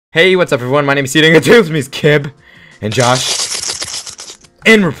Hey, what's up everyone? My name is SeeDeng, and today with me is Kib and Josh.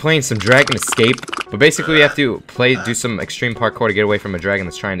 And we're playing some Dragon Escape. But basically we have to do some extreme parkour to get away from a dragon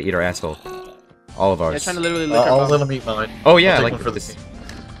that's trying to eat our asshole. All of ours. Yeah, trying to literally lick our I'll let him eat mine. Oh yeah, I'll I take like one for this. the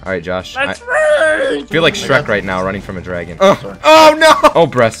Alright Josh. I right. feel like Shrek right now running from a dragon. Sorry. Oh no! Oh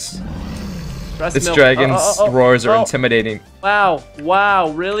breasts. Breast This milk. dragon's roars are intimidating. Wow,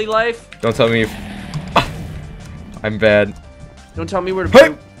 wow, really, life? Don't tell me I'm bad. Don't tell me where to Hey!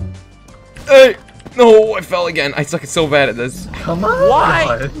 poop. Hey! No, I fell again. I suck so bad at this. Come on.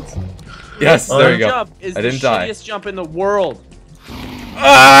 Why? Yes, there you go. Jump is I didn't the die. shittiest jump in the world.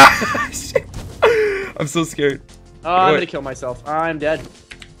 Ah! Shit. I'm so scared. Oh, I'm Wait. gonna kill myself. I'm dead.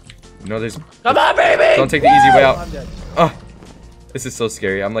 No, there's. Come on, baby! Don't take the easy way out. I'm dead. Oh, this is so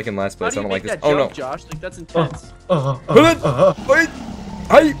scary. I'm like in last How place. do I you don't like make this. that Oh no. jump, Josh? Like that's intense. Wait.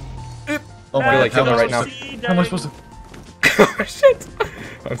 Hi. Oh I feel like killing it right now. How am I supposed to? Oh shit.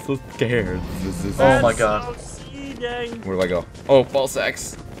 I'm so scared. This is. Oh my god. SeeDeng. Where do I go? Oh, ball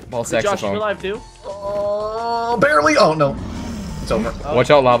sacks. Ball Josh, you saxophone. alive too? Oh, barely. Oh no. It's over. Oh. Watch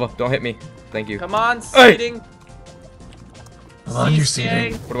out, lava. Don't hit me. Thank you. Come on, Hey! SeeDeng. Come on, you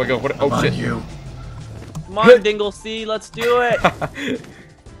SeeDeng. Where do I go? What? Come Oh on, shit. you. Come on, Dingle C, let's do it.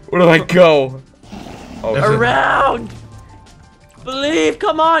 Where do I go? Oh. There's a- Around. Believe,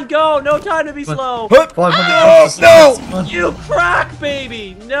 come on, go. No time to be slow. 500 No! Come on. You crack,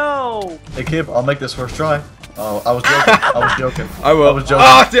 baby. No. Hey, Kib, I'll make this first try. Oh, I was joking. I was joking. I will. I was joking.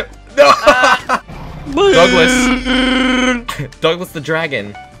 Ah, no! Douglas. Douglas the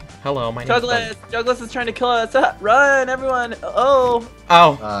dragon. Hello, my name is Douglas. Douglas is trying to kill us. Run, everyone. Oh.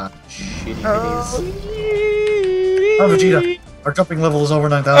 Ow. Shitty Oh. bitties. Oh, Vegeta. Our jumping level is over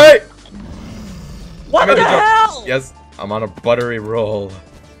 9,000. Hey! What I the made jump. hell? Yes, I'm on a buttery roll.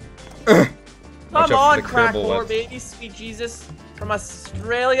 Come Watch out on, for the crack cribble whore, webs. baby. Sweet Jesus. From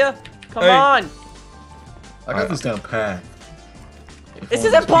Australia. Come Hey. on. I got this down pat. This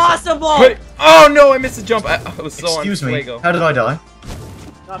is impossible. Wait. Oh no, I missed a jump. I was so Excuse on me. fuego. How did I die?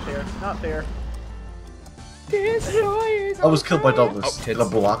 Not fair. Not fair. I was killed by Douglas. Oh, Did tits. a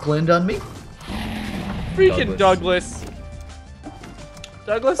block land on me? Freaking Douglas.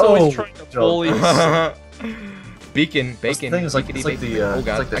 Douglas always trying to bully us. Beacon, That's the bacon. thing, it's like- beacony it's like bacon. the, Oh it's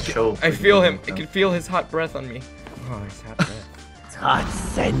god, like the I show. I feel him. I can feel his hot breath on me. Oh, his hot breath. Hot,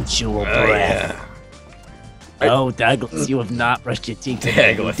 sensual Oh breath. yeah. Oh, Douglas, you have not brushed your teeth.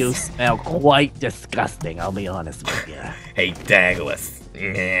 Douglas. You do smell quite disgusting, I'll be honest with you. Hey, Douglas.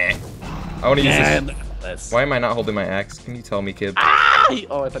 I want to use this. Douglas. Why am I not holding my axe? Can you tell me, kid? Ah!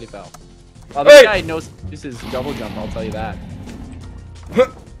 Oh, I thought he fell. Oh, this Hey! guy knows this is double jump, I'll tell you that.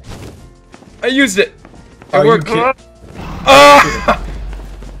 I used it. It Are you worked. kidding? Ah!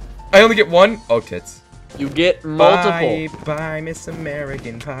 I only get one. Oh, tits. You get multiple. Bye, bye, Miss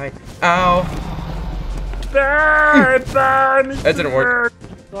American Pie. Ow. Bye, bye, That didn't work.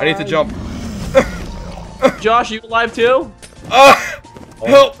 I need to jump. Josh, you alive too? Ah!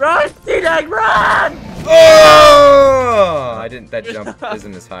 Help! Run, SeeDeng, run! Oh! I didn't. That jump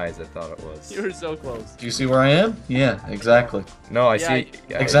isn't as high as I thought it was. You were so close. Do you see where I am? Yeah, exactly. No, I Yeah, see.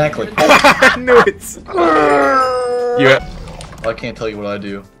 Yeah, Exactly. I knew it. Yeah. I can't tell you what I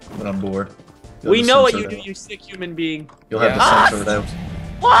do when I'm bored. You'll We just know what censor you it do, out. you sick human being. You'll have Yeah. to censor it out.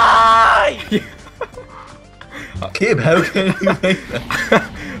 Why? Kib, how can you make that?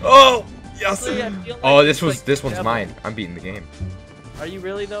 Oh yes. Honestly, I feel like Oh, it's like this one's devil. mine. I'm beating the game. Are you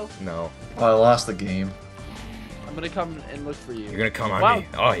really though? No, Oh, I lost the game. I'm gonna come and look for you. you're gonna come on Wow. me.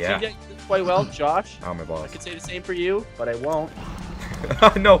 Oh yeah. SeeDeng did quite well, Josh. Oh my I balls. could say the same for you, but I won't.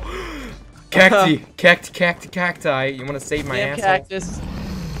 No. Cacti. You wanna save my Damn asshole? cactus.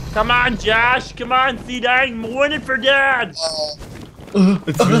 Come on, Josh. Come on, SeeDeng. I'm winning for Dad.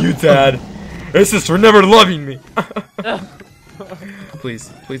 It's for you, Dad. It's just for never loving me.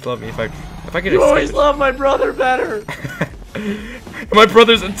 Please love me if I could You always escape. love my brother better. My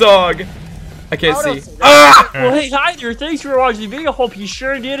brother's a dog. I can't Oh, don't see. say Ah! Well, hey, hi there. Thanks for watching the video. Hope you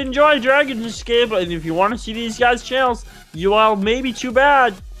sure did enjoy Dragon Escape. And if you want to see these guys' channels, you all may be too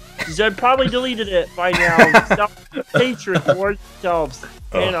bad. Because I probably deleted it by now. Self-hatred towards themselves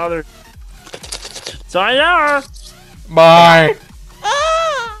and others. Sayonara. Bye.